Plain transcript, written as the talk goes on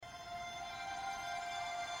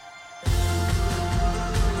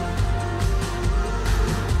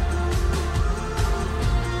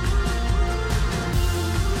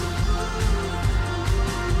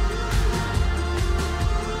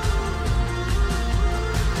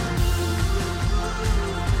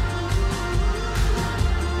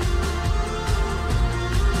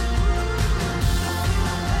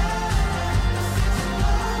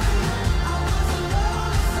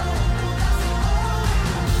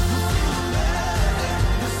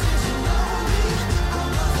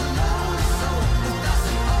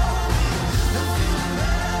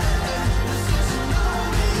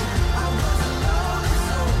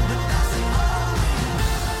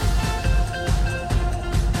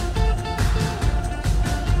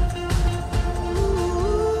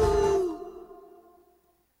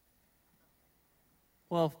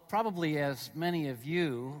Well, probably as many of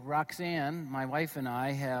you, Roxanne, my wife, and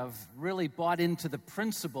I have really bought into the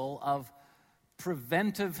principle of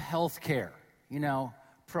preventive health care,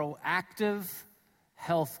 proactive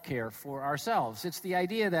health care for ourselves. It's the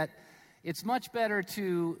idea that it's much better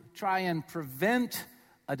to try and prevent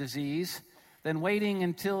a disease than waiting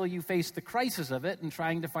until you face the crisis of it and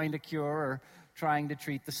trying to find a cure or trying to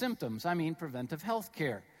treat the symptoms. I mean, preventive health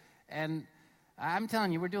care. And I'm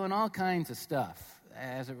telling you, we're doing all kinds of stuff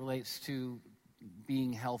as it relates to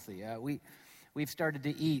being healthy. We've started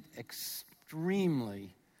to eat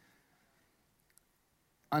extremely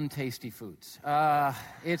untasty foods.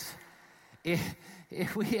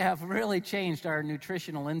 We have really changed our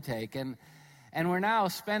nutritional intake, and we're now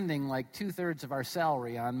spending like 2/3 of our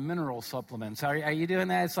salary on mineral supplements. Are you doing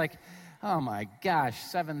that? It's like, oh my gosh,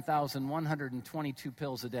 7,122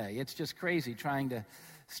 pills a day. It's just crazy trying to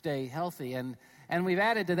stay healthy. And we've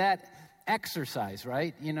added to that exercise,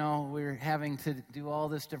 right? We're having to do all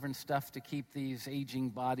this different stuff to keep these aging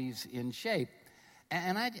bodies in shape.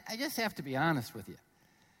 And I just have to be honest with you.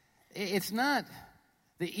 It's not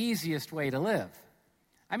the easiest way to live.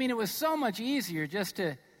 I mean, it was so much easier just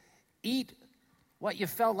to eat what you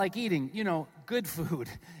felt like eating, good food,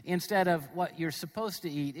 instead of what you're supposed to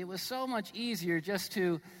eat. It was so much easier just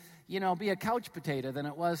to, be a couch potato than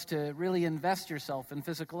it was to really invest yourself in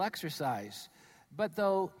physical exercise. But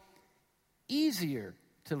though easier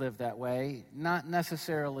to live that way, not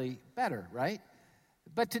necessarily better, right?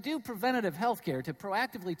 But to do preventative health care, to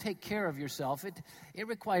proactively take care of yourself, it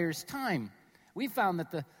requires time. We found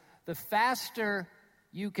that the faster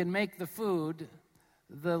you can make the food,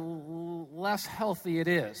 the less healthy it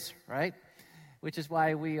is, right? Which is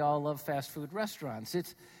why we all love fast food restaurants.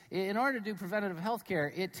 In order to do preventative health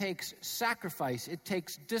care, it takes sacrifice, it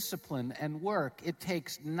takes discipline and work, it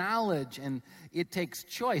takes knowledge, and it takes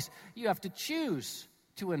choice. You have to choose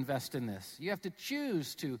to invest in this. You have to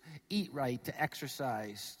choose to eat right, to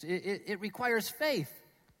exercise. It requires faith,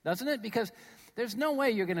 doesn't it? Because there's no way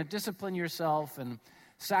you're going to discipline yourself and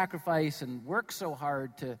sacrifice and work so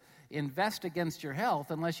hard to invest against your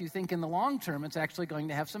health unless you think in the long term it's actually going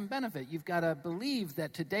to have some benefit. You've got to believe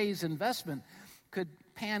that today's investment could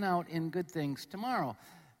pan out in good things tomorrow.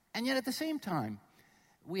 And yet at the same time,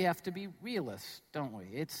 we have to be realists, don't we?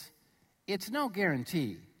 It's no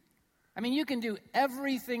guarantee. I mean, you can do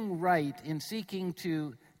everything right in seeking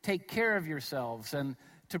to take care of yourselves and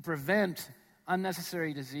to prevent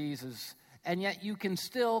unnecessary diseases, and yet you can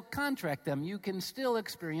still contract them. You can still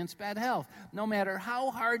experience bad health. No matter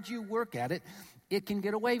how hard you work at it, it can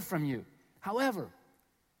get away from you. However,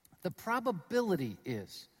 the probability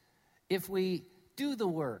is, if we do the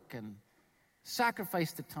work and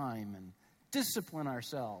sacrifice the time and discipline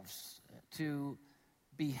ourselves to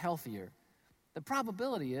be healthier, the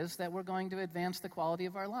probability is that we're going to advance the quality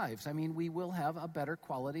of our lives. I mean, we will have a better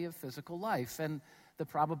quality of physical life, and the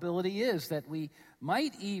probability is that we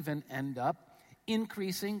might even end up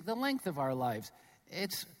increasing the length of our lives.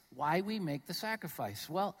 It's why we make the sacrifice.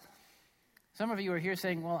 Well, some of you are here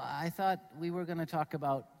saying, well, I thought we were going to talk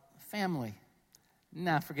about family.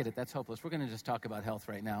 Nah, forget it. That's hopeless. We're going to just talk about health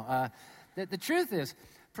right now. The truth is,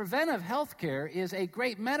 preventive health care is a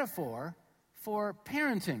great metaphor for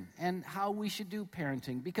parenting and how we should do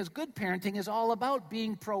parenting, because good parenting is all about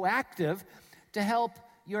being proactive to help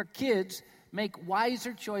your kids make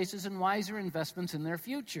wiser choices and wiser investments in their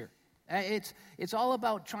future. It's all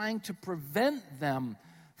about trying to prevent them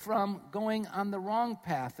from going on the wrong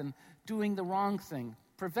path and doing the wrong thing.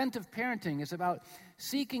 Preventive parenting is about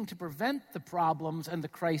seeking to prevent the problems and the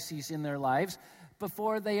crises in their lives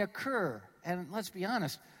before they occur. And let's be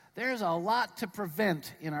honest, there's a lot to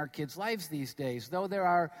prevent in our kids' lives these days. Though there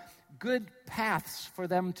are good paths for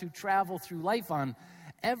them to travel through life on,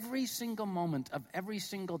 every single moment of every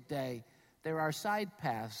single day, there are side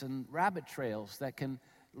paths and rabbit trails that can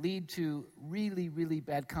lead to really, really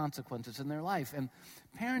bad consequences in their life. And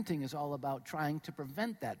parenting is all about trying to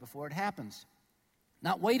prevent that before it happens.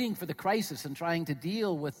 Not waiting for the crisis and trying to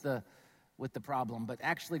deal with the problem, but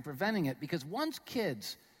actually preventing it. Because once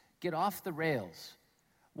kids get off the rails,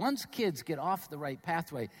 once kids get off the right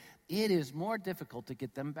pathway, it is more difficult to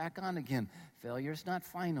get them back on again. Failure's not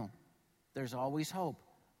final. There's always hope,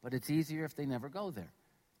 but it's easier if they never go there.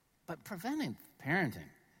 But preventing parenting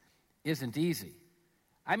isn't easy.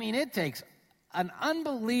 I mean, it takes an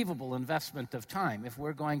unbelievable investment of time if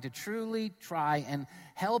we're going to truly try and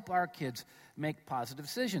help our kids make positive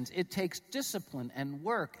decisions. It takes discipline and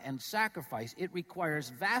work and sacrifice. It requires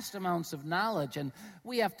vast amounts of knowledge, and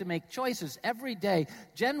we have to make choices every day,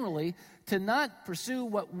 generally, to not pursue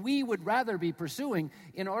what we would rather be pursuing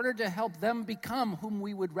in order to help them become whom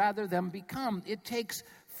we would rather them become. It takes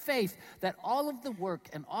faith that all of the work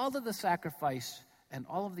and all of the sacrifice and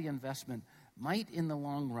all of the investment might, in the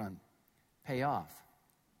long run, pay off.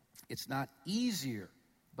 It's not easier,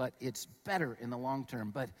 but it's better in the long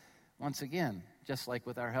term. But once again, just like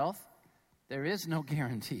with our health, there is no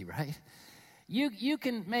guarantee, right? You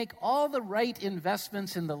can make all the right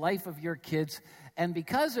investments in the life of your kids, and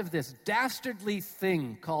because of this dastardly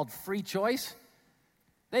thing called free choice,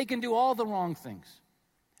 they can do all the wrong things.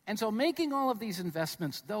 And so making all of these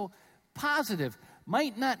investments, though positive,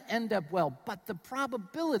 might not end up well, but the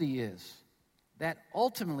probability is that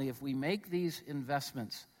ultimately, if we make these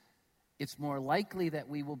investments, it's more likely that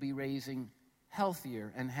we will be raising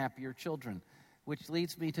healthier and happier children, which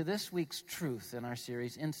leads me to this week's truth in our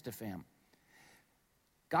series, Instafam.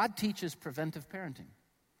 God teaches preventive parenting,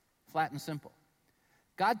 flat and simple.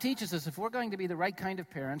 God teaches us if we're going to be the right kind of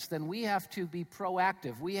parents, then we have to be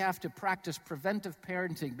proactive. We have to practice preventive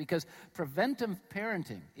parenting, because preventive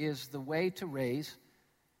parenting is the way to raise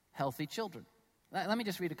healthy children. Let me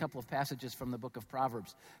just read a couple of passages from the book of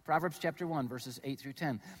Proverbs. Proverbs chapter 1, verses 8 through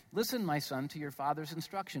 10. Listen, my son, to your father's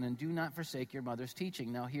instruction, and do not forsake your mother's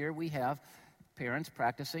teaching. Now here we have parents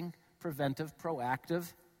practicing preventive,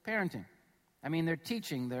 proactive parenting. I mean, they're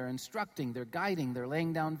teaching, they're instructing, they're guiding, they're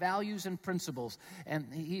laying down values and principles.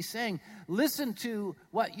 And he's saying, listen to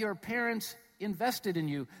what your parents invested in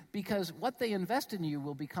you, because what they invest in you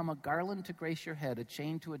will become a garland to grace your head, a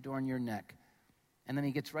chain to adorn your neck. And then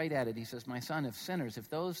he gets right at it. He says, my son, if sinners, if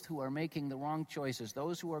those who are making the wrong choices,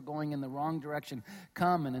 those who are going in the wrong direction,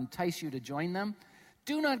 come and entice you to join them,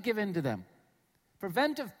 do not give in to them.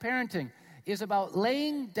 Preventive parenting is about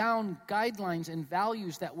laying down guidelines and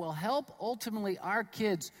values that will help ultimately our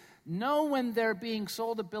kids know when they're being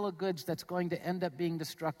sold a bill of goods that's going to end up being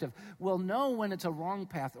destructive. Will know when it's a wrong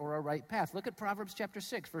path or a right path. Look at Proverbs chapter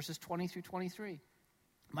 6, verses 20 through 23.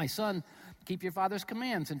 My son, keep your father's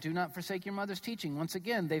commands and do not forsake your mother's teaching. Once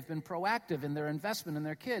again, they've been proactive in their investment in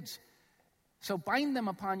their kids. So bind them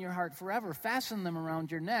upon your heart forever. Fasten them around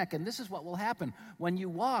your neck. And this is what will happen. When you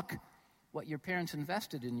walk, what your parents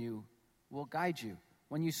invested in you will guide you.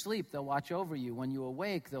 When you sleep, they'll watch over you. When you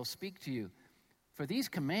awake, they'll speak to you. For these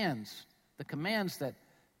commands, the commands that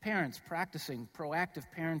parents practicing proactive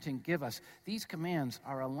parenting give us, these commands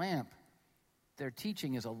are a lamp. Their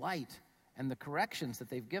teaching is a light. And the corrections that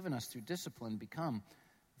they've given us through discipline become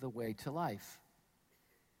the way to life.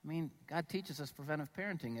 I mean, God teaches us preventive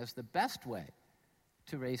parenting as the best way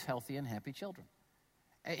to raise healthy and happy children.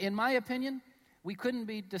 In my opinion, we couldn't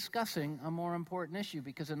be discussing a more important issue,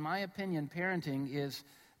 because in my opinion, parenting is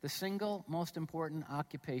the single most important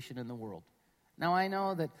occupation in the world. Now, I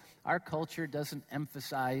know that our culture doesn't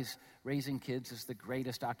emphasize raising kids as the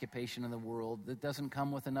greatest occupation in the world. That doesn't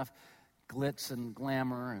come with enough glitz and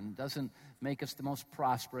glamour and doesn't make us the most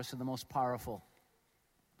prosperous and the most powerful.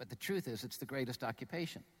 But the truth is, it's the greatest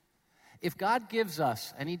occupation. If God gives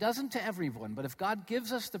us, and he doesn't to everyone, but if God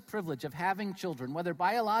gives us the privilege of having children, whether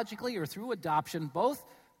biologically or through adoption, both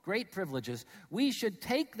great privileges, we should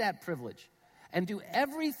take that privilege and do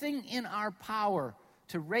everything in our power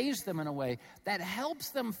to raise them in a way that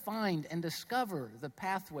helps them find and discover the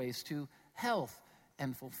pathways to health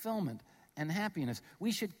and fulfillment and happiness.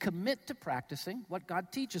 We should commit to practicing what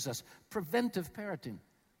God teaches us, preventive parenting.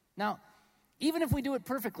 Now, even if we do it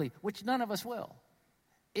perfectly, which none of us will,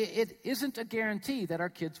 it isn't a guarantee that our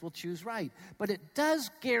kids will choose right. But it does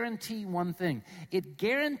guarantee one thing. It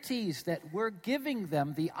guarantees that we're giving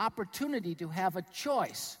them the opportunity to have a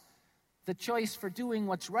choice. The choice for doing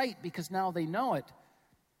what's right because now they know it.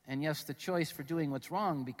 And yes, the choice for doing what's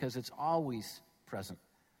wrong because it's always present.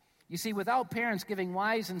 You see, without parents giving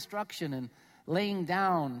wise instruction and laying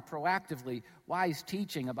down proactively wise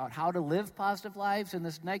teaching about how to live positive lives in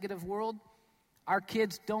this negative world, our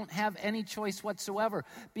kids don't have any choice whatsoever,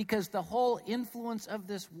 because the whole influence of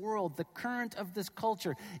this world, the current of this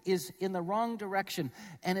culture, is in the wrong direction.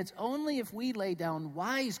 And it's only if we lay down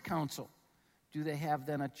wise counsel do they have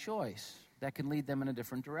then a choice that can lead them in a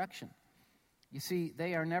different direction. You see,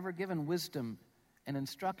 they are never given wisdom and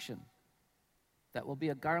instruction that will be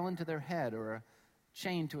a garland to their head or a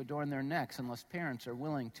chain to adorn their necks unless parents are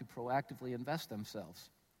willing to proactively invest themselves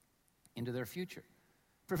into their future.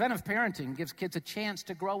 Preventive parenting gives kids a chance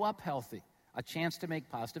to grow up healthy, a chance to make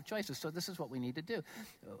positive choices. So this is what we need to do.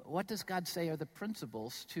 What does God say are the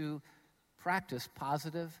principles to practice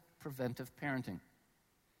positive preventive parenting.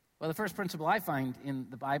 Well, the first principle I find in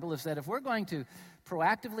the Bible is that if we're going to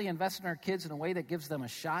proactively invest in our kids in a way that gives them a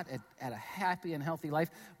shot at a happy and healthy life,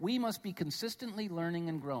 we must be consistently learning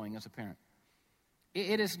and growing as a parent.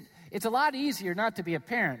 It's a lot easier not to be a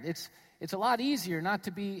parent. It's a lot easier not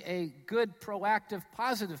to be a good, proactive,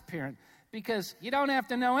 positive parent because you don't have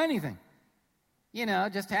to know anything. You know,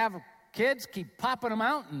 just have kids, keep popping them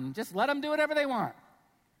out, and just let them do whatever they want.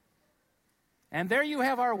 And there you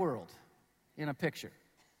have our world in a picture.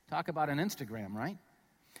 Talk about an Instagram, right?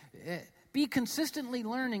 Be consistently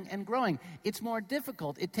learning and growing. It's more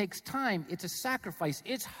difficult. It takes time. It's a sacrifice.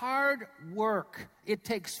 It's hard work. It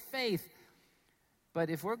takes faith. But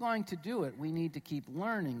if we're going to do it, we need to keep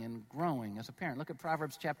learning and growing as a parent. Look at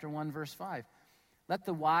Proverbs chapter 1, verse 5. Let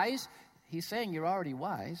the wise, he's saying you're already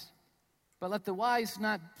wise, but let the wise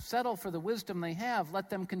not settle for the wisdom they have. Let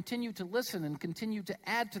them continue to listen and continue to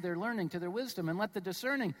add to their learning, to their wisdom. And let the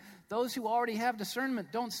discerning, those who already have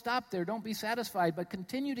discernment, don't stop there. Don't be satisfied, but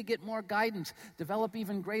continue to get more guidance. Develop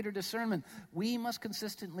even greater discernment. We must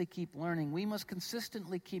consistently keep learning. We must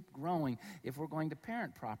consistently keep growing if we're going to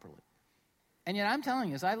parent properly. And yet I'm telling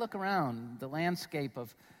you, as I look around the landscape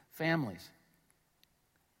of families,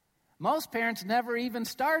 most parents never even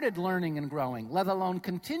started learning and growing, let alone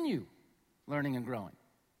continue learning and growing.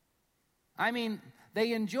 I mean,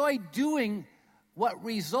 they enjoy doing what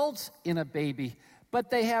results in a baby, but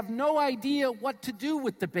they have no idea what to do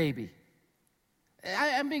with the baby.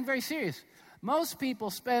 I'm being very serious. Most people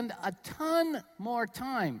spend a ton more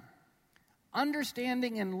time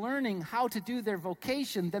understanding and learning how to do their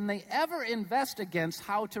vocation than they ever invest against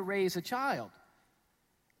how to raise a child.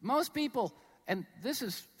 Most people, and this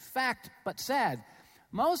is fact but sad,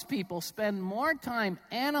 most people spend more time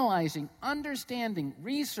analyzing, understanding,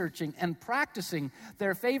 researching, and practicing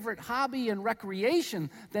their favorite hobby and recreation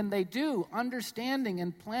than they do understanding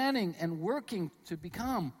and planning and working to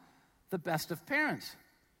become the best of parents.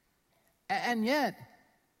 And yet,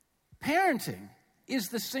 parenting is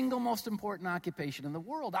the single most important occupation in the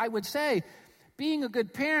world. I would say being a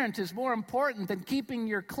good parent is more important than keeping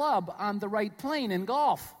your club on the right plane in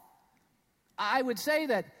golf. I would say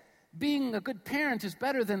that being a good parent is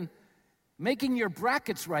better than making your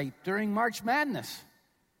brackets right during March Madness.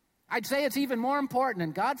 I'd say it's even more important,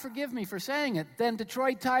 and God forgive me for saying it, than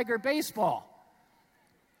Detroit Tiger baseball.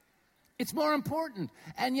 It's more important.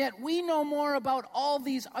 And yet we know more about all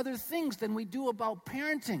these other things than we do about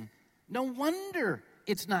parenting. No wonder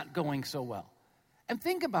it's not going so well. And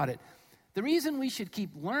think about it. The reason we should keep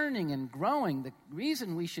learning and growing, the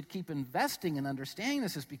reason we should keep investing and understanding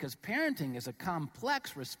this is because parenting is a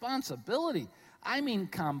complex responsibility. I mean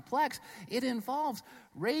complex. It involves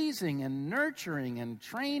raising and nurturing and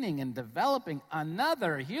training and developing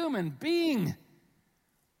another human being.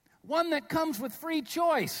 One that comes with free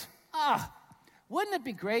choice. Wouldn't it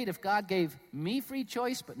be great if God gave me free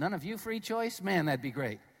choice, but none of you free choice? Man, that'd be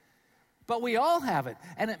great. But we all have it,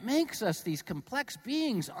 and it makes us these complex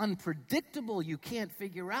beings, unpredictable. You can't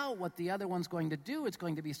figure out what the other one's going to do. It's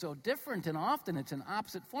going to be so different, and often it's in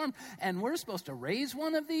opposite form. And we're supposed to raise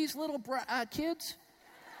one of these little kids?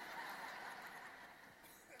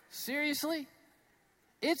 Seriously?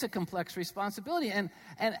 It's a complex responsibility. And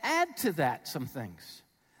add to that some things.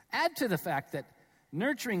 Add to the fact that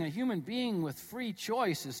nurturing a human being with free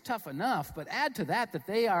choice is tough enough, but add to that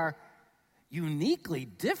they are uniquely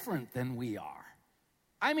different than we are.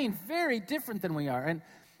 I mean, very different than we are.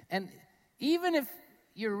 And even if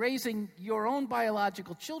you're raising your own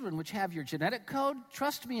biological children, which have your genetic code,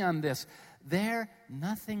 trust me on this, they're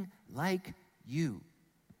nothing like you.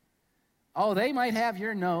 Oh, they might have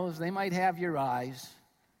your nose, they might have your eyes,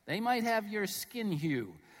 they might have your skin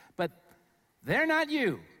hue, but they're not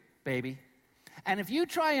you, baby. And if you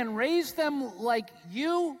try and raise them like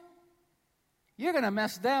you're going to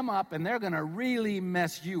mess them up, and they're going to really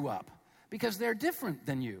mess you up because they're different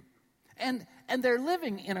than you. And they're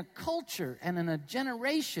living in a culture and in a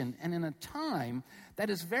generation and in a time that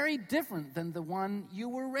is very different than the one you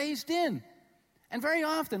were raised in. And very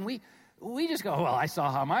often we just go, well, I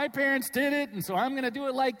saw how my parents did it, and so I'm going to do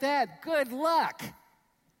it like that. Good luck.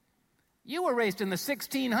 You were raised in the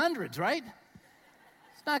 1600s, right?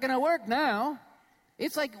 It's not going to work now.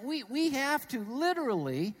 It's like we have to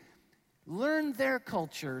literally learn their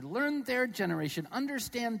culture, learn their generation,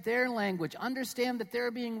 understand their language, understand that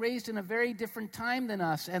they're being raised in a very different time than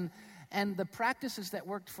us, and the practices that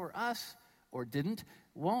worked for us or didn't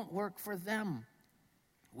won't work for them.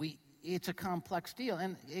 It's a complex deal,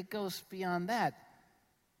 and it goes beyond that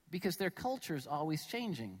because their culture is always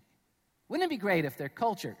changing. Wouldn't it be great if their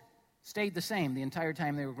culture stayed the same the entire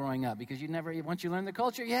time they were growing up, because once you learn the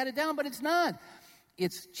culture, you had it down, but it's not.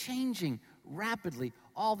 It's changing rapidly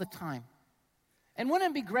all the time. And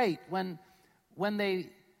wouldn't it be great when they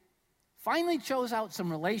finally chose out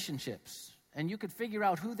some relationships and you could figure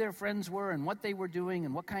out who their friends were and what they were doing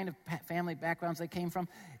and what kind of family backgrounds they came from?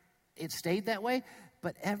 It stayed that way,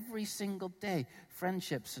 but every single day,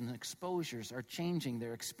 friendships and exposures are changing.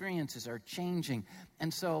 Their experiences are changing.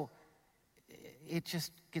 And so it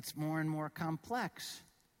just gets more and more complex,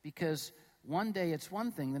 because one day it's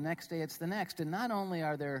one thing, the next day it's the next. And not only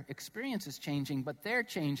are their experiences changing, but they're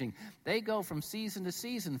changing. They go from season to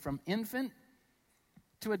season, from infant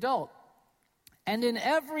to adult. And in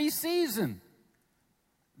every season,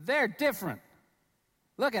 they're different.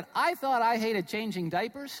 Look, I thought I hated changing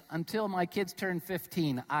diapers until my kids turned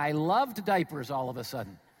 15. I loved diapers all of a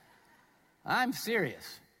sudden. I'm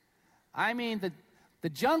serious. I mean, the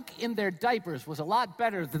junk in their diapers was a lot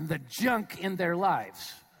better than the junk in their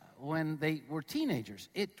lives when they were teenagers.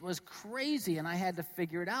 It was crazy, and I had to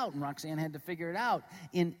figure it out, and Roxanne had to figure it out.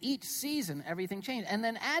 In each season, everything changed. And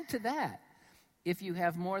then add to that, if you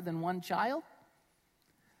have more than one child,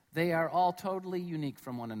 they are all totally unique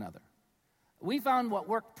from one another. We found what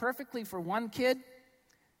worked perfectly for one kid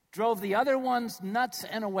drove the other ones nuts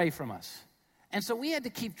and away from us. And so we had to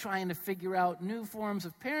keep trying to figure out new forms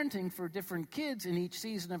of parenting for different kids in each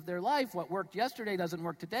season of their life. What worked yesterday doesn't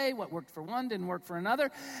work today. What worked for one didn't work for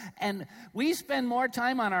another. And we spend more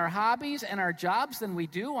time on our hobbies and our jobs than we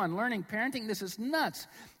do on learning parenting. This is nuts.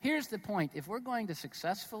 Here's the point. If we're going to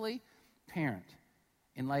successfully parent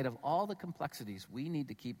in light of all the complexities, we need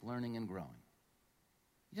to keep learning and growing.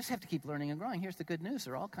 You just have to keep learning and growing. Here's the good news.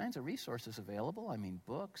 There are all kinds of resources available. I mean,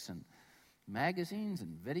 books and magazines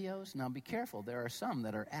and videos. Now, be careful. There are some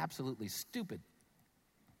that are absolutely stupid.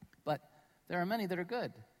 But there are many that are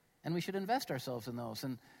good. And we should invest ourselves in those.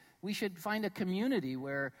 And we should find a community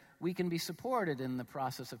where we can be supported in the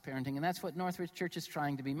process of parenting. And that's what Northridge Church is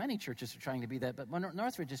trying to be. Many churches are trying to be that. But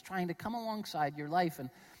Northridge is trying to come alongside your life and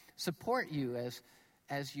support you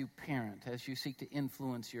as you parent, as you seek to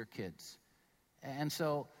influence your kids. And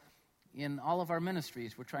so in all of our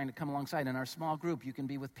ministries, we're trying to come alongside. In our small group, you can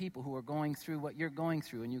be with people who are going through what you're going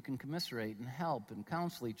through, and you can commiserate and help and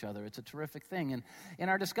counsel each other. It's a terrific thing. And in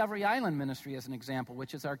our Discovery Island ministry, as an example,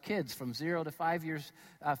 which is our kids from 0 to 5 years,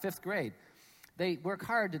 5th grade, they work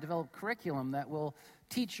hard to develop curriculum that will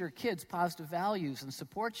teach your kids positive values and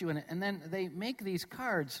support you in it. And then they make these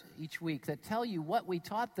cards each week that tell you what we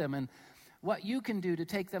taught them and what you can do to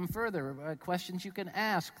take them further, questions you can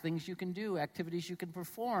ask, things you can do, activities you can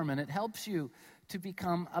perform, and it helps you to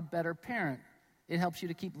become a better parent. It helps you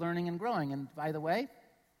to keep learning and growing. And by the way,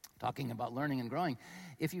 talking about learning and growing,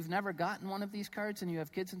 if you've never gotten one of these cards and you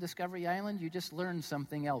have kids in Discovery Island, you just learned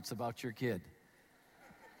something else about your kid.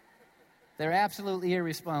 They're absolutely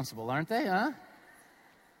irresponsible, aren't they, huh?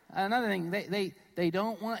 Another thing, they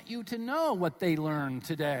don't want you to know what they learned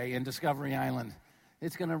today in Discovery Island.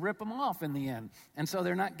 It's going to rip them off in the end. And so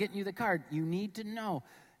they're not getting you the card. You need to know,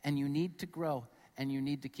 and you need to grow, and you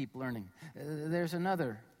need to keep learning. There's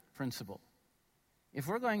another principle. If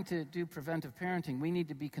we're going to do preventive parenting, we need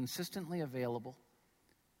to be consistently available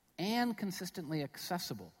and consistently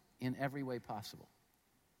accessible in every way possible.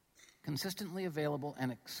 Consistently available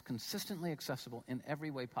and consistently accessible in every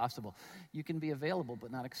way possible. You can be available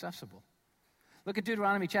but not accessible. Look at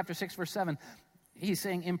Deuteronomy chapter 6, verse 7. He's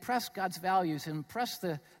saying, impress God's values, impress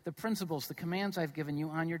the principles, the commands I've given you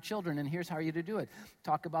on your children, and here's how you're to do it.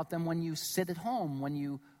 Talk about them when you sit at home, when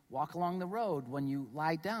you walk along the road, when you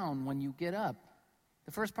lie down, when you get up.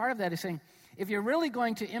 The first part of that is saying, if you're really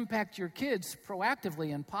going to impact your kids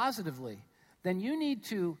proactively and positively, then you need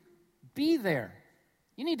to be there.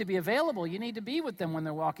 You need to be available. You need to be with them when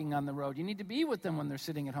they're walking on the road. You need to be with them when they're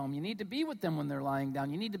sitting at home. You need to be with them when they're lying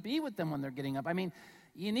down. You need to be with them when they're getting up. I mean,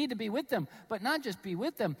 you need to be with them, but not just be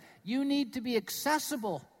with them. You need to be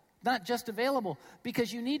accessible, not just available,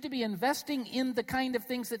 because you need to be investing in the kind of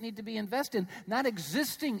things that need to be invested in, not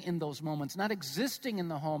existing in those moments, not existing in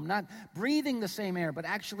the home, not breathing the same air, but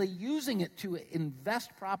actually using it to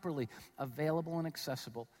invest properly, available and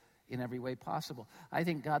accessible in every way possible. I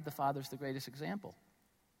think God the Father is the greatest example.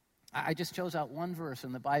 I just chose out one verse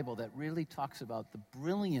in the Bible that really talks about the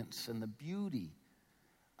brilliance and the beauty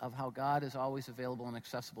of how God is always available and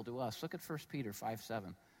accessible to us. Look at 1 Peter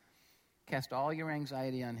 5:7. Cast all your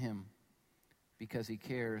anxiety on him because he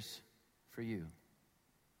cares for you.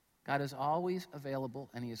 God is always available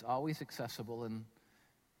and he is always accessible, and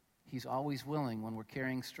he's always willing when we're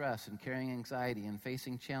carrying stress and carrying anxiety and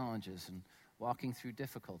facing challenges and walking through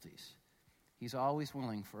difficulties. He's always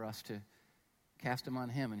willing for us to cast them on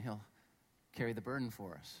him, and he'll carry the burden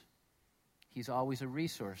for us. He's always a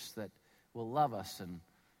resource that will love us and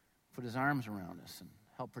put his arms around us and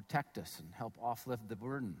help protect us and help offlift the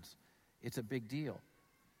burdens. It's a big deal.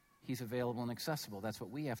 He's available and accessible. That's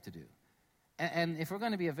what we have to do. And if we're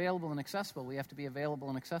going to be available and accessible, we have to be available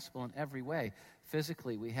and accessible in every way.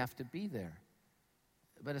 Physically, we have to be there.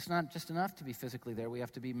 But it's not just enough to be physically there. We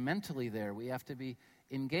have to be mentally there. We have to be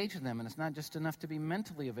engaged in them. And it's not just enough to be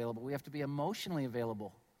mentally available. We have to be emotionally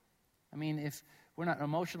available. I mean, if we're not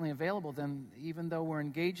emotionally available, then even though we're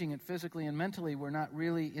engaging it physically and mentally, we're not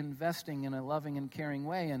really investing in a loving and caring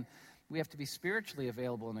way. And we have to be spiritually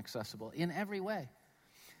available and accessible in every way.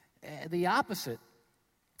 The opposite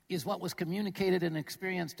is what was communicated and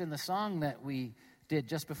experienced in the song that we did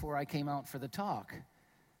just before I came out for the talk.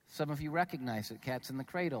 Some of you recognize it, Cats in the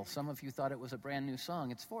Cradle. Some of you thought it was a brand new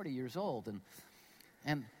song. It's 40 years old.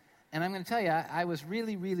 And I'm going to tell you, I was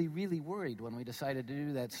really, really, really worried when we decided to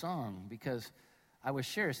do that song, because I was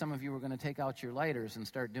sure some of you were going to take out your lighters and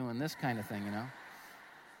start doing this kind of thing, you know.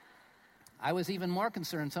 I was even more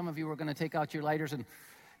concerned some of you were going to take out your lighters and,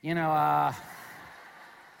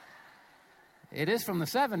 it is from the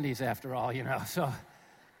 70s after all, so.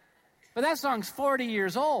 But that song's 40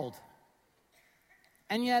 years old.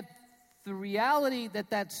 And yet, the reality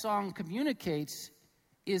that song communicates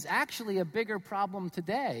is actually a bigger problem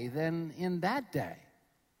today than in that day.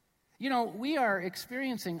 We are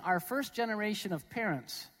experiencing our first generation of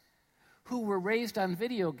parents who were raised on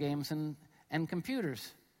video games and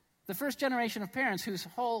computers. The first generation of parents whose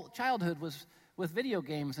whole childhood was with video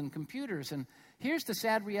games and computers. And here's the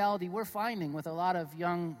sad reality we're finding with a lot of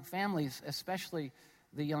young families, especially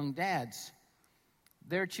the young dads.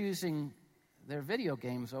 They're choosing their video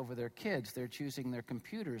games over their kids. They're choosing their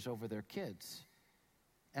computers over their kids.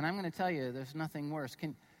 And I'm going to tell you, there's nothing worse.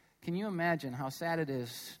 Can you imagine how sad it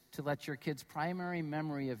is to let your kid's primary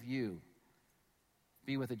memory of you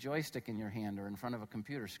be with a joystick in your hand or in front of a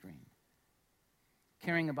computer screen?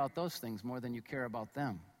 Caring about those things more than you care about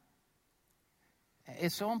them.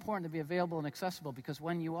 It's so important to be available and accessible, because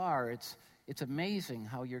when you are, it's amazing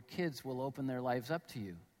how your kids will open their lives up to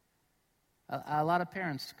you. A lot of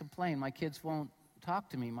parents complain, my kids won't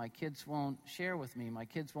talk to me, my kids won't share with me, my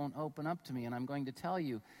kids won't open up to me, and I'm going to tell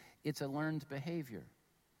you, it's a learned behavior.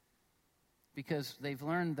 Because they've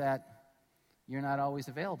learned that you're not always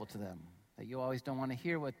available to them, that you always don't want to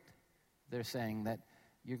hear what they're saying, that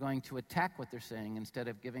you're going to attack what they're saying instead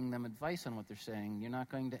of giving them advice on what they're saying. You're not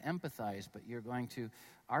going to empathize, but you're going to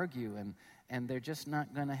argue, and they're just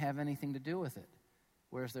not going to have anything to do with it.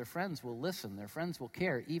 Whereas their friends will listen, their friends will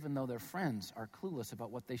care, even though their friends are clueless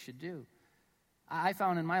about what they should do. I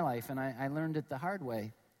found in my life, and I learned it the hard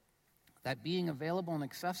way, that being available and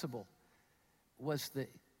accessible was the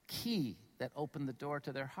key that opened the door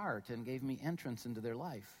to their heart and gave me entrance into their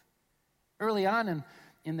life. Early on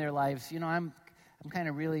in their lives, I'm kind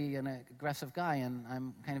of really an aggressive guy, and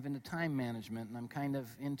I'm kind of into time management, and I'm kind of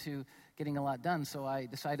into getting a lot done. So I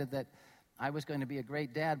decided that I was going to be a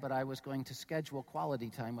great dad, but I was going to schedule quality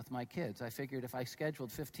time with my kids. I figured if I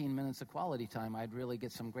scheduled 15 minutes of quality time, I'd really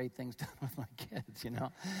get some great things done with my kids,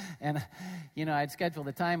 And, I'd schedule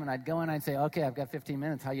the time, and I'd go in and I'd say, okay, I've got 15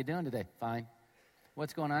 minutes. How you doing today? Fine.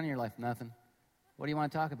 What's going on in your life? Nothing. What do you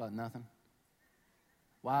want to talk about? Nothing.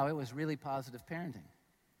 Wow, it was really positive parenting.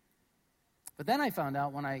 But then I found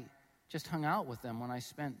out when I just hung out with them, when I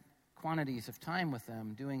spent quantities of time with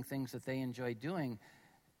them, doing things that they enjoyed doing,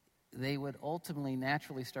 they would ultimately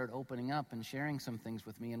naturally start opening up and sharing some things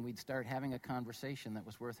with me, and we'd start having a conversation that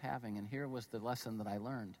was worth having. And here was the lesson that I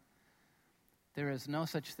learned. There is no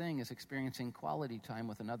such thing as experiencing quality time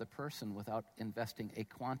with another person without investing a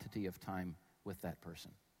quantity of time with that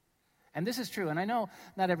person. And this is true, and I know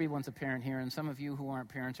not everyone's a parent here, and some of you who aren't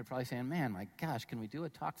parents are probably saying, man, my gosh, can we do a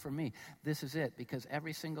talk for me? This is it, because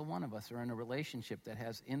every single one of us are in a relationship that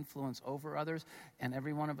has influence over others, and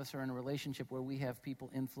every one of us are in a relationship where we have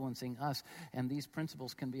people influencing us, and these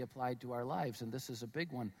principles can be applied to our lives, and this is a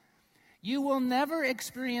big one. You will never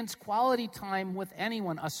experience quality time with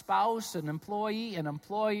anyone, a spouse, an employee, an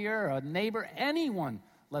employer, a neighbor, anyone,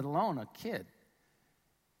 let alone a kid,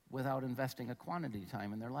 without investing a quantity of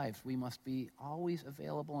time in their lives. We must be always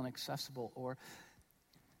available and accessible, or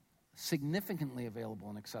significantly available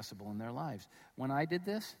and accessible in their lives. When I did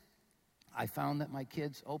this, I found that my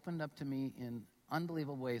kids opened up to me in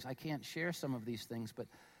unbelievable ways. I can't share some of these things, but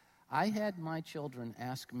I had my children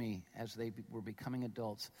ask me, as they were becoming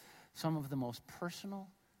adults, some of the most personal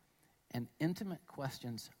and intimate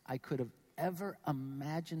questions I could have ever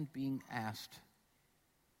imagined being asked.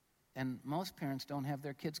 And most parents don't have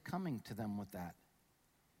their kids coming to them with that.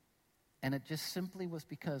 And it just simply was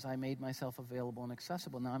because I made myself available and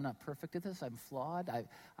accessible. Now, I'm not perfect at this. I'm flawed.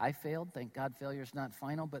 I failed. Thank God failure's not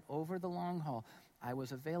final. But over the long haul, I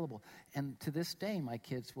was available. And to this day, my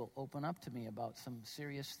kids will open up to me about some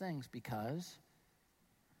serious things because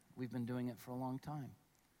we've been doing it for a long time.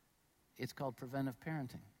 It's called preventive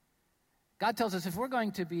parenting. God tells us if we're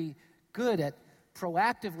going to be good at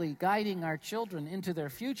proactively guiding our children into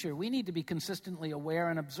their future, we need to be consistently aware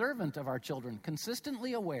and observant of our children.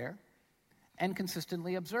 Consistently aware and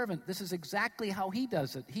consistently observant. This is exactly how he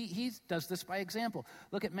does it. He does this by example.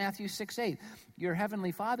 Look at Matthew 6:8. Your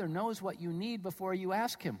heavenly Father knows what you need before you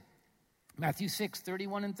ask him. Matthew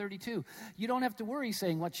 6:31 and 32. You don't have to worry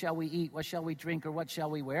saying, what shall we eat, what shall we drink, or what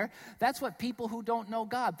shall we wear? That's what people who don't know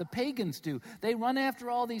God, the pagans, do. They run after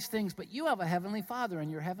all these things, but you have a heavenly Father,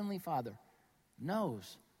 and your heavenly Father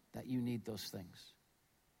knows that you need those things.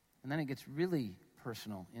 And then it gets really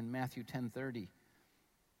personal in Matthew 10:30.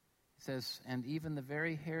 It says, and even the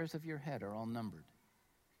very hairs of your head are all numbered.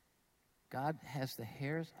 God has the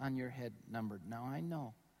hairs on your head numbered. Now, I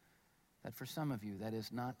know that for some of you, that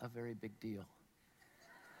is not a very big deal.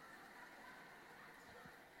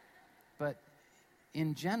 But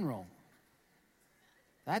in general,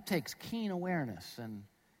 that takes keen awareness and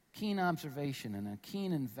keen observation and a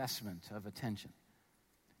keen investment of attention.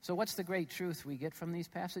 So what's the great truth we get from these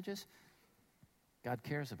passages? God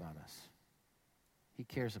cares about us. He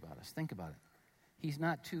cares about us. Think about it. He's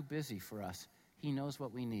not too busy for us. He knows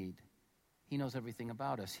what we need. He knows everything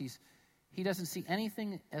about us. He doesn't see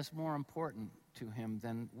anything as more important to him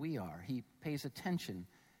than we are. He pays attention.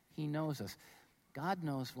 He knows us. God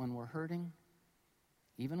knows when we're hurting,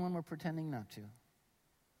 even when we're pretending not to.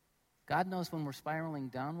 God knows when we're spiraling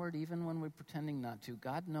downward, even when we're pretending not to.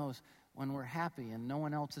 God knows when we're happy and no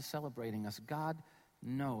one else is celebrating us. God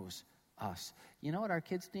knows us. You know what our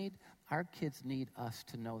kids need? Our kids need us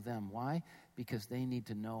to know them. Why? Because they need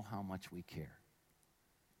to know how much we care.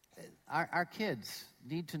 Our kids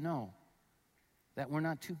need to know that we're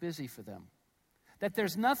not too busy for them. That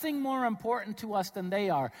there's nothing more important to us than they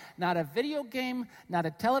are. Not a video game, not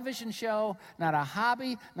a television show, not a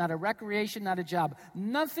hobby, not a recreation, not a job.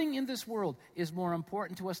 Nothing in this world is more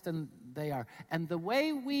important to us than they are. And the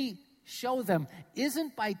way we show them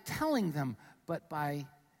isn't by telling them, but by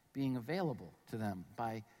being available to them,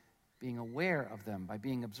 by being aware of them, by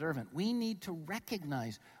being observant. We need to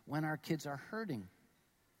recognize when our kids are hurting,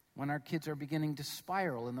 when our kids are beginning to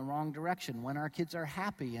spiral in the wrong direction, when our kids are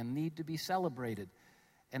happy and need to be celebrated.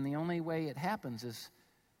 And the only way it happens is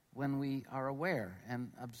when we are aware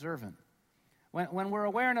and observant. When we're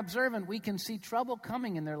aware and observant, we can see trouble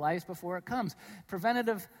coming in their lives before it comes.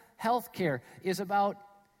 Preventative health care is about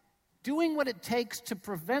doing what it takes to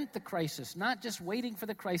prevent the crisis, not just waiting for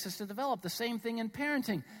the crisis to develop. The same thing in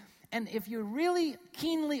parenting. And if you're really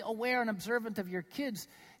keenly aware and observant of your kids,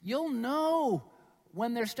 you'll know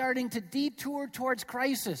when they're starting to detour towards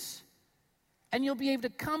crisis. And you'll be able to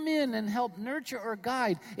come in and help nurture or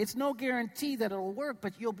guide. It's no guarantee that it'll work,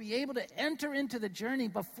 but you'll be able to enter into the journey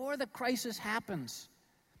before the crisis happens.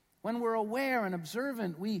 When we're aware and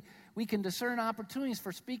observant, we can discern opportunities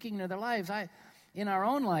for speaking into their lives. In our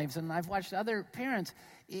own lives, and I've watched other parents,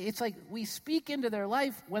 it's like we speak into their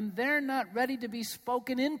life when they're not ready to be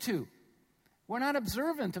spoken into. We're not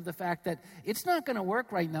observant of the fact that it's not going to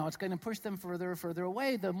work right now. It's going to push them further and further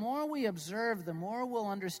away. The more we observe, the more we'll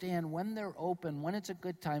understand when they're open, when it's a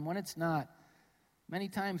good time, when it's not. Many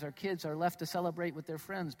times our kids are left to celebrate with their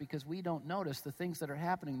friends because we don't notice the things that are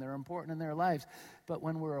happening that are important in their lives. But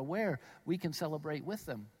when we're aware, we can celebrate with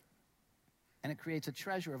them. And it creates a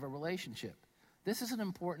treasure of a relationship. This is an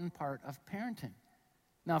important part of parenting.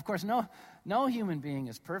 Now, of course, no human being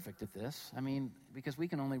is perfect at this. I mean, because we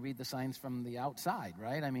can only read the signs from the outside,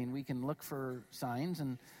 right? I mean, we can look for signs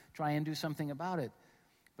and try and do something about it.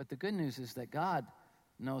 But the good news is that God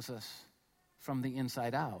knows us from the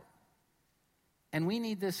inside out. And we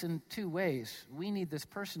need this in two ways. We need this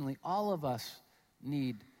personally. All of us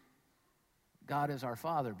need God as our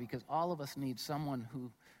Father because all of us need someone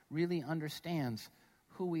who really understands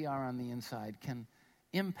who we are on the inside, can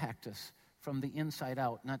impact us from the inside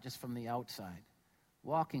out, not just from the outside,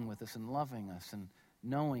 walking with us and loving us and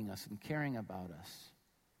knowing us and caring about us,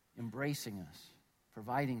 embracing us,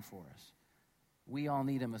 providing for us. We all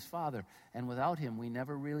need him as Father, and without him, we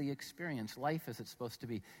never really experience life as it's supposed to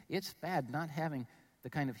be. It's bad not having the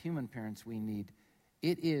kind of human parents we need.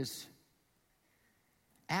 It is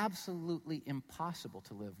absolutely impossible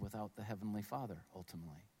to live without the Heavenly Father,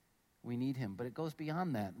 ultimately. We need him, but it goes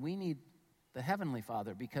beyond that. We need the Heavenly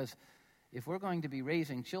Father because if we're going to be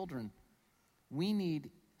raising children, we need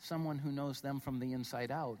someone who knows them from the inside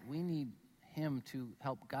out. We need him to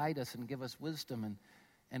help guide us and give us wisdom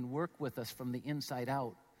and work with us from the inside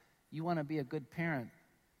out. You want to be a good parent,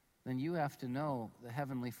 then you have to know the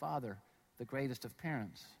Heavenly Father, the greatest of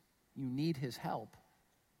parents. You need his help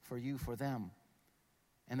for you, for them.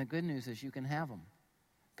 And the good news is you can have him.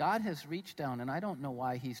 God has reached down, and I don't know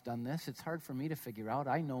why he's done this. It's hard for me to figure out.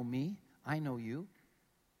 I know me. I know you.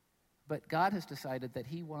 But God has decided that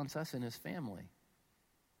he wants us in his family.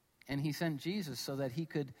 And he sent Jesus so that he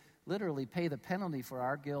could literally pay the penalty for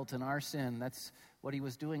our guilt and our sin. That's what he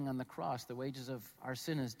was doing on the cross. The wages of our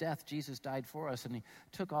sin is death. Jesus died for us, and he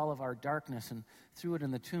took all of our darkness and threw it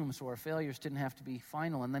in the tomb so our failures didn't have to be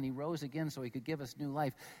final. And then he rose again so he could give us new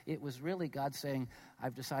life. It was really God saying,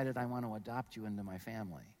 I've decided I want to adopt you into my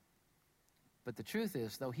family. But the truth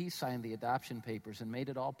is, though he signed the adoption papers and made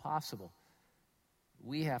it all possible,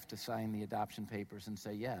 we have to sign the adoption papers and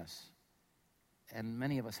say yes. And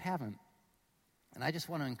many of us haven't. And I just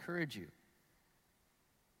want to encourage you.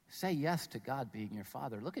 Say yes to God being your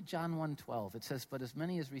Father. Look at John 1:12. It says, but as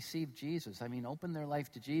many as received Jesus, open their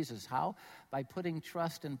life to Jesus. How? By putting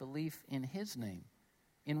trust and belief in his name,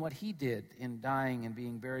 in what he did in dying and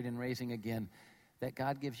being buried and raising again, that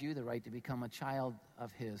God gives you the right to become a child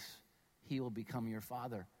of his. He will become your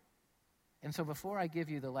Father. And so before I give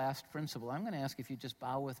you the last principle, I'm going to ask if you just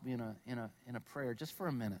bow with me in a prayer just for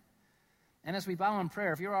a minute. And as we bow in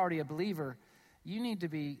prayer, if you're already a believer, you need to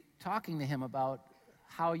be talking to him about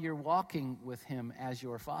how you're walking with him as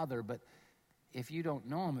your Father. But if you don't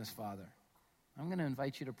know him as Father, I'm going to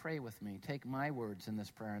invite you to pray with me. Take my words in this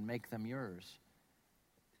prayer and make them yours.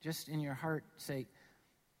 Just in your heart say,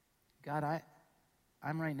 God,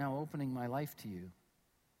 I'm right now opening my life to you.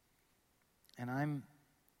 And I'm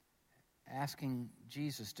asking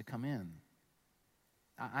Jesus to come in.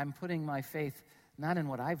 I'm putting my faith not in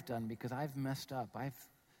what I've done because I've messed up. I've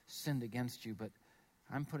sinned against you, but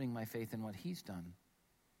I'm putting my faith in what he's done.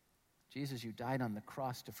 Jesus, you died on the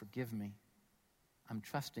cross to forgive me. I'm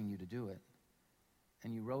trusting you to do it.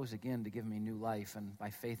 And you rose again to give me new life, and by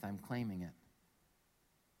faith I'm claiming it.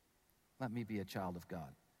 Let me be a child of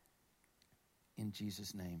God. In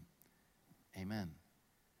Jesus' name, amen.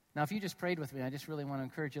 Now, if you just prayed with me, I just really want to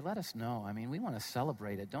encourage you, let us know. We want to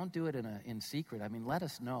celebrate it. Don't do it in secret. Let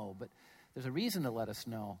us know. But there's a reason to let us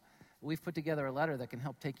know. We've put together a letter that can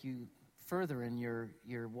help take you further in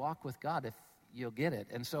your walk with God if you'll get it.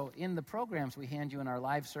 And so in the programs we hand you in our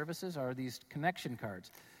live services are these connection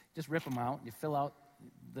cards. Just rip them out. You fill out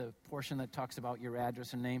the portion that talks about your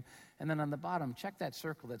address and name. And then on the bottom, check that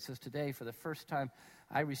circle that says, today, for the first time,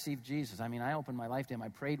 I received Jesus. I opened my life to him. I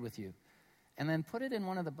prayed with you. And then put it in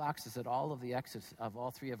one of the boxes at all of the exits of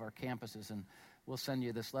all three of our campuses, and we'll send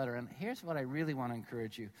you this letter. And here's what I really want to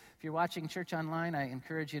encourage you. If you're watching church online, I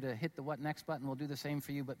encourage you to hit the What Next button. We'll do the same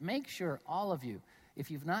for you. But make sure, all of you,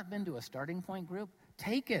 if you've not been to a starting point group,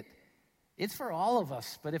 take it. It's for all of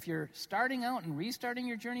us. But if you're starting out and restarting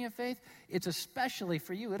your journey of faith, it's especially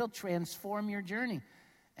for you. It'll transform your journey.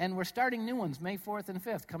 And we're starting new ones, May 4th and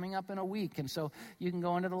 5th, coming up in a week. And so you can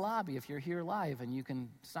go into the lobby if you're here live, and you can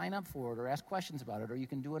sign up for it or ask questions about it, or you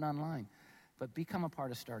can do it online. But become a part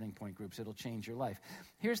of starting point groups. It'll change your life.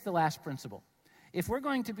 Here's the last principle. If we're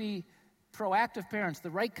going to be proactive parents, the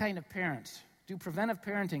right kind of parents, do preventive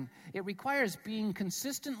parenting, it requires being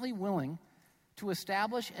consistently willing to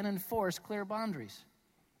establish and enforce clear boundaries.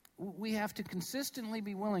 We have to consistently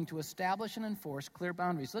be willing to establish and enforce clear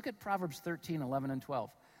boundaries. Look at Proverbs 13, 11, and 12.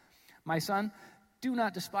 My son, do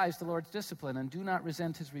not despise the Lord's discipline, and do not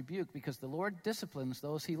resent his rebuke, because the Lord disciplines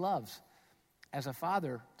those he loves, as a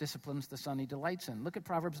father disciplines the son he delights in. Look at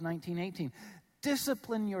Proverbs 19, 18.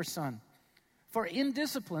 Discipline your son, for in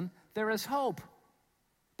discipline there is hope.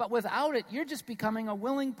 But without it, you're just becoming a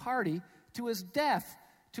willing party to his death,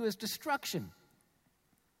 to his destruction.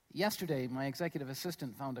 Yesterday, my executive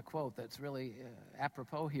assistant found a quote that's really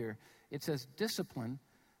apropos here. It says, discipline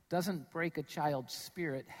doesn't break a child's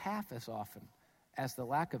spirit half as often as the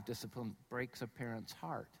lack of discipline breaks a parent's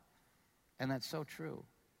heart. And that's so true.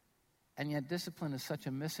 And yet discipline is such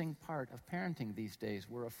a missing part of parenting these days.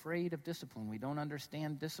 We're afraid of discipline. We don't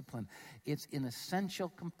understand discipline. It's an essential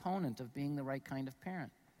component of being the right kind of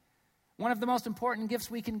parent. One of the most important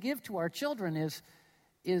gifts we can give to our children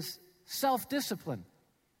is self-discipline.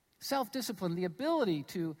 Self-discipline, the ability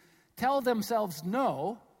to tell themselves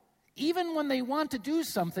no, even when they want to do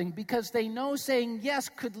something, because they know saying yes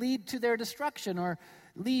could lead to their destruction or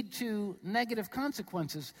lead to negative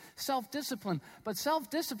consequences. Self-discipline. But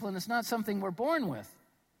self-discipline is not something we're born with.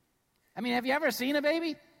 Have you ever seen a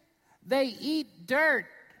baby? They eat dirt.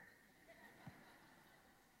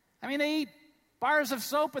 They eat bars of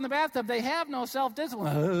soap in the bathtub. They have no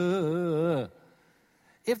self-discipline.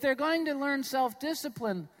 If they're going to learn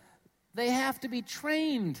self-discipline, they have to be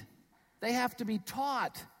trained. They have to be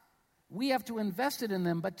taught. We have to invest it in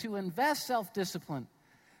them. But to invest self-discipline,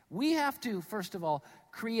 we have to, first of all,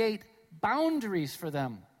 create boundaries for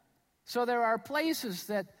them. So there are places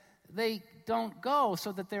that they don't go,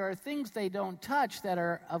 so that there are things they don't touch that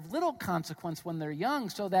are of little consequence when they're young,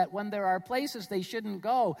 so that when there are places they shouldn't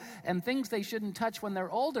go and things they shouldn't touch when they're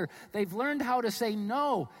older, they've learned how to say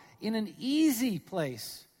no in an easy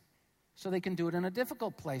place so they can do it in a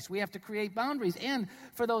difficult place. We have to create boundaries. And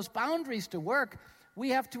for those boundaries to work, we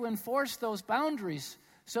have to enforce those boundaries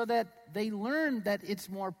so that they learn that it's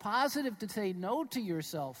more positive to say no to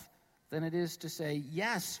yourself than it is to say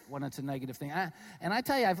yes when it's a negative thing. And I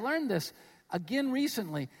tell you, I've learned this again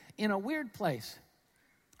recently in a weird place.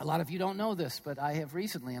 A lot of you don't know this, but I have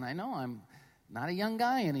recently, and I know I'm not a young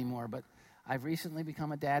guy anymore, but I've recently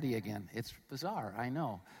become a daddy again. It's bizarre, I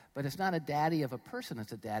know. But it's not a daddy of a person,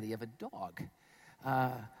 it's a daddy of a dog.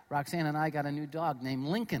 Roxanne and I got a new dog named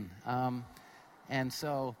Lincoln. And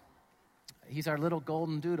so he's our little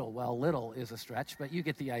golden doodle. Well, little is a stretch, but you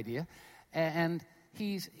get the idea. And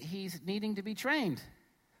he's needing to be trained.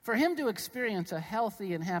 For him to experience a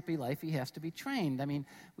healthy and happy life, he has to be trained. I mean,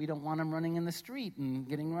 we don't want him running in the street and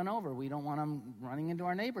getting run over. We don't want him running into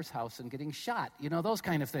our neighbor's house and getting shot. You know, those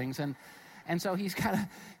kind of things. And so he's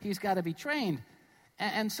got to be trained.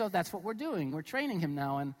 And so that's what we're doing. We're training him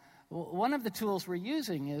now. And one of the tools we're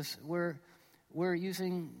using is we're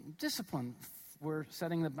using discipline. We're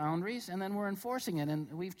setting the boundaries, and then we're enforcing it.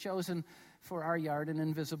 And we've chosen for our yard an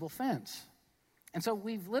invisible fence. And so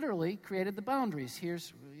we've literally created the boundaries.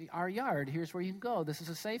 Here's our yard. Here's where you can go. This is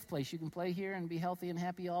a safe place. You can play here and be healthy and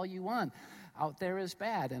happy all you want. Out there is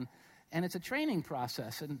bad. And it's a training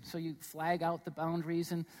process. And so you flag out the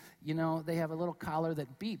boundaries, and, you know, they have a little collar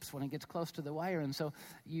that beeps when it gets close to the wire. And so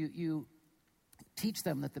you teach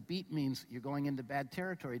them that the beep means you're going into bad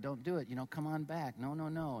territory. Don't do it. You know, come on back. No.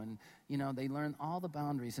 And, you know, they learn all the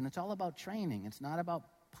boundaries. And it's all about training. It's not about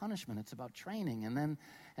punishment. It's about training. And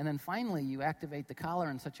then finally you activate the collar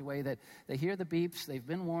in such a way that they hear the beeps, they've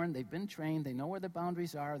been warned, they've been trained, they know where the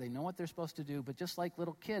boundaries are, they know what they're supposed to do. But just like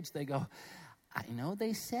little kids, they go, I know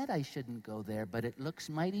they said I shouldn't go there, but it looks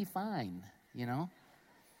mighty fine, you know?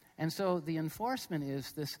 And so the enforcement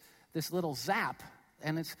is this little zap.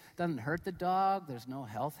 And it doesn't hurt the dog. There's no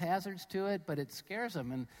health hazards to it, but it scares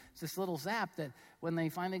them. And it's this little zap that when they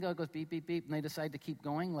finally go, it goes beep, beep, beep, and they decide to keep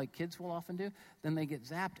going like kids will often do, then they get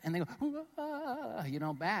zapped, and they go, ah, you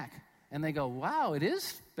know, back. And they go, wow, it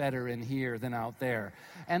is better in here than out there.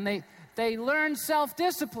 And they learn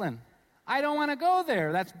self-discipline. I don't want to go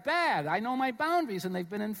there. That's bad. I know my boundaries, and they've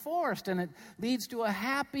been enforced, and it leads to a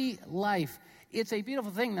happy life. It's a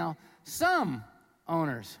beautiful thing. Now, some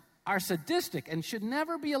owners are sadistic and should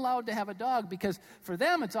never be allowed to have a dog because for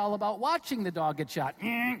them it's all about watching the dog get shot.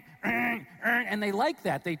 And they like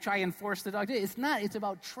that. They try and force the dog. It's not. It's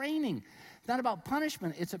about training. It's not about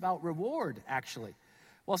punishment. It's about reward, actually.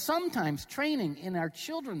 Well, sometimes training in our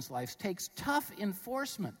children's lives takes tough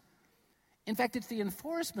enforcement. In fact, it's the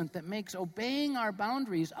enforcement that makes obeying our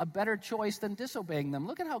boundaries a better choice than disobeying them.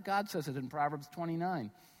 Look at how God says it in Proverbs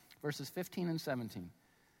 29, verses 15 and 17.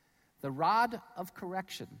 The rod of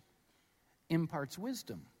correction imparts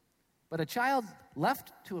wisdom, but a child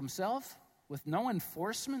left to himself with no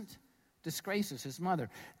enforcement disgraces his mother.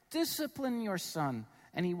 Discipline your son,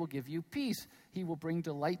 and he will give you peace. He will bring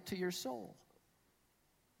delight to your soul.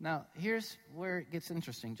 Now, here's where it gets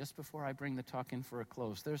interesting, just before I bring the talk in for a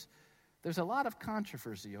close. There's a lot of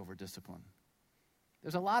controversy over discipline.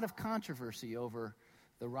 There's a lot of controversy over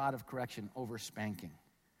the rod of correction, over spanking.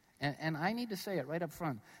 And I need to say it right up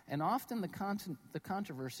front. And often the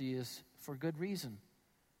controversy is for good reason.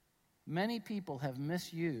 Many people have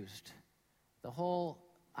misused the whole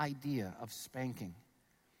idea of spanking.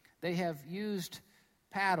 They have used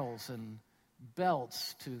paddles and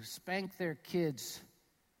belts to spank their kids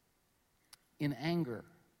in anger.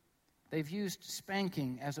 They've used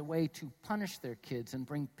spanking as a way to punish their kids and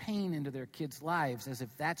bring pain into their kids' lives as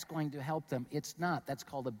if that's going to help them. It's not. That's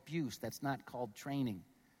called abuse. That's not called training.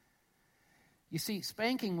 You see,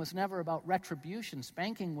 spanking was never about retribution.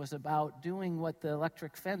 Spanking was about doing what the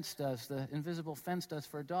electric fence does, the invisible fence does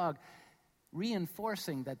for a dog,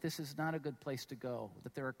 reinforcing that this is not a good place to go,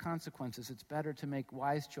 that there are consequences. It's better to make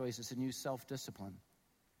wise choices and use self-discipline.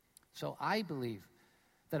 So I believe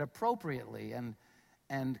that appropriately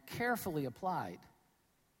and carefully applied,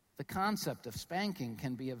 the concept of spanking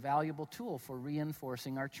can be a valuable tool for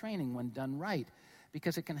reinforcing our training when done right,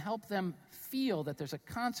 because it can help them feel that there's a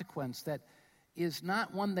consequence that is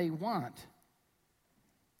not one they want.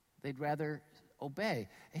 They'd rather obey.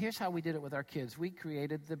 Here's how we did it with our kids. We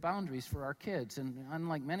created the boundaries for our kids. And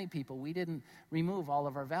unlike many people, we didn't remove all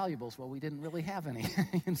of our valuables. Well, we didn't really have any.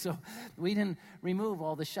 And so we didn't remove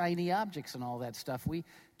all the shiny objects and all that stuff. We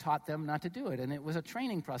taught them not to do it. And it was a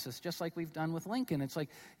training process, just like we've done with Lincoln. It's like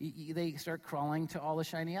they start crawling to all the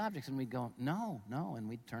shiny objects. And we'd go, no, no. And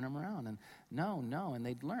we'd turn them around. And no, no. And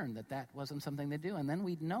they'd learn that that wasn't something to do. And then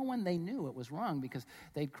we'd know when they knew it was wrong, because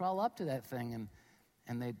they'd crawl up to that thing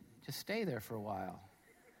and they'd just stay there for a while.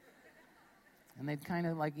 And they'd kind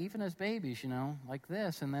of like, even as babies, like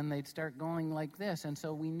this, and then they'd start going like this. And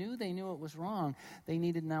so we knew they knew it was wrong. They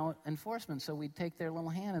needed now enforcement. So we'd take their little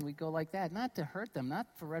hand and we'd go like that, not to hurt them, not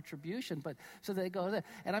for retribution, but so they go there.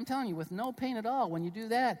 And I'm telling you, with no pain at all, when you do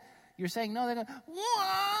that, you're saying no, they go,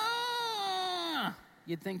 wah!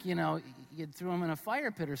 You'd think, you'd throw them in a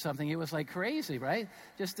fire pit or something. It was like crazy, right?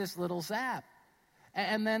 Just this little zap.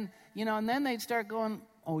 And then, and then they'd start going,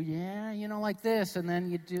 oh, yeah, like this. And then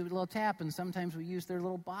you'd do a little tap. And sometimes we use their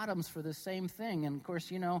little bottoms for the same thing. And, of course,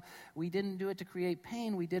 we didn't do it to create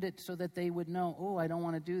pain. We did it so that they would know, oh, I don't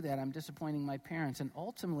want to do that. I'm disappointing my parents. And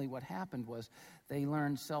ultimately what happened was they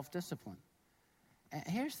learned self-discipline. And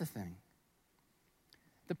here's the thing.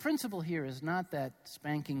 The principle here is not that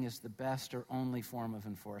spanking is the best or only form of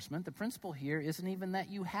enforcement. The principle here isn't even that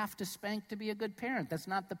you have to spank to be a good parent. That's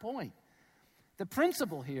not the point. The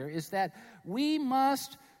principle here is that we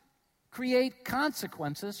must create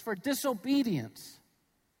consequences for disobedience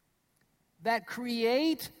that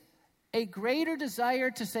create a greater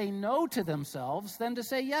desire to say no to themselves than to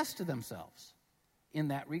say yes to themselves in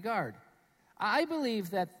that regard. I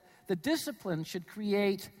believe that the discipline should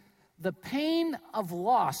create the pain of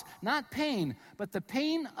loss, not pain, but the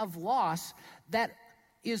pain of loss that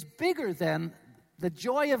is bigger than the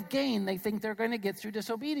joy of gain they think they're going to get through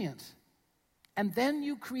disobedience. And then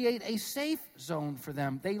you create a safe zone for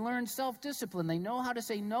them. They learn self-discipline. They know how to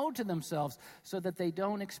say no to themselves so that they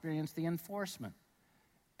don't experience the enforcement.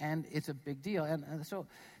 And it's a big deal. And so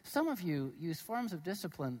some of you use forms of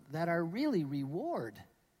discipline that are really reward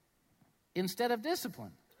instead of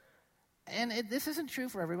discipline. And this isn't true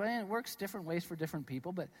for everybody, and it works different ways for different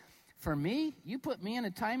people. But for me, you put me in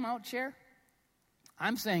a timeout chair,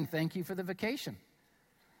 I'm saying thank you for the vacation.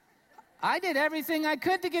 I did everything I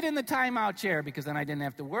could to get in the timeout chair, because then I didn't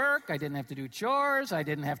have to work, I didn't have to do chores, I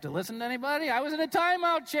didn't have to listen to anybody. I was in a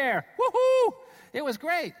timeout chair. Woohoo! It was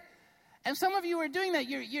great. And some of you are doing that.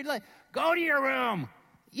 You're like, go to your room.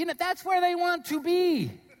 That's where they want to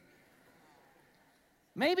be.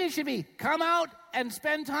 Maybe it should be, come out and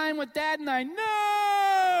spend time with Dad and I.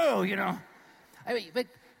 No! But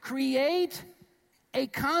create a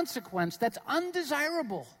consequence that's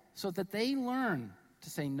undesirable so that they learn to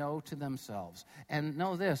say no to themselves. And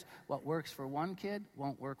know this, what works for one kid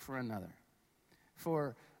won't work for another.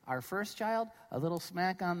 For our first child, a little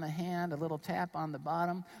smack on the hand, a little tap on the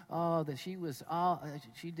bottom.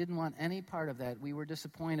 She didn't want any part of that. We were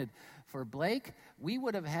disappointed. For Blake, we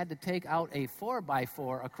would have had to take out a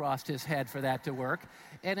 4x4 across his head for that to work.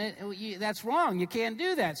 And that's wrong. You can't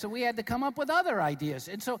do that. So we had to come up with other ideas.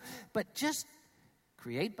 But just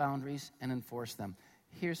create boundaries and enforce them.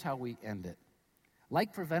 Here's how we end it.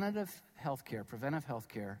 Like preventive healthcare, preventive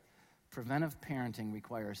parenting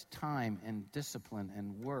requires time and discipline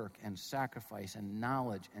and work and sacrifice and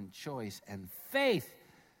knowledge and choice and faith.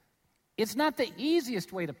 It's not the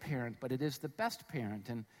easiest way to parent, but it is the best parent.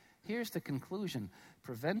 And here's the conclusion.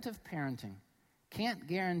 Preventive parenting can't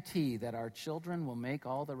guarantee that our children will make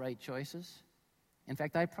all the right choices. In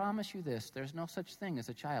fact, I promise you this, there's no such thing as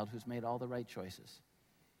a child who's made all the right choices.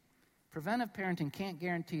 Preventive parenting can't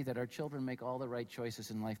guarantee that our children make all the right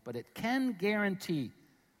choices in life, but it can guarantee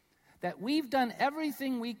that we've done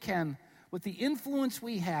everything we can with the influence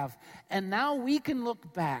we have, and now we can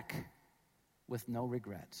look back with no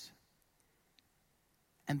regrets.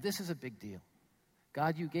 And this is a big deal.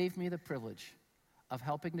 God, you gave me the privilege of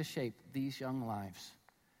helping to shape these young lives.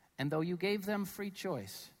 And though you gave them free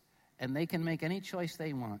choice, and they can make any choice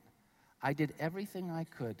they want, I did everything I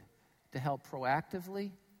could to help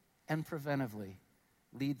proactively and preventively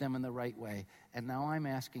lead them in the right way. And now I'm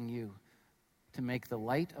asking you to make the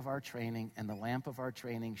light of our training and the lamp of our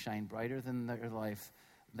training shine brighter than their life,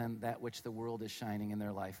 than that which the world is shining in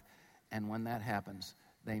their life. And when that happens,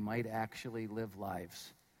 they might actually live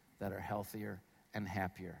lives that are healthier and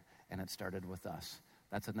happier. And it started with us.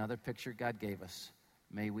 That's another picture God gave us.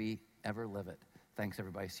 May we ever live it. Thanks,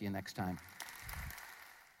 everybody. See you next time.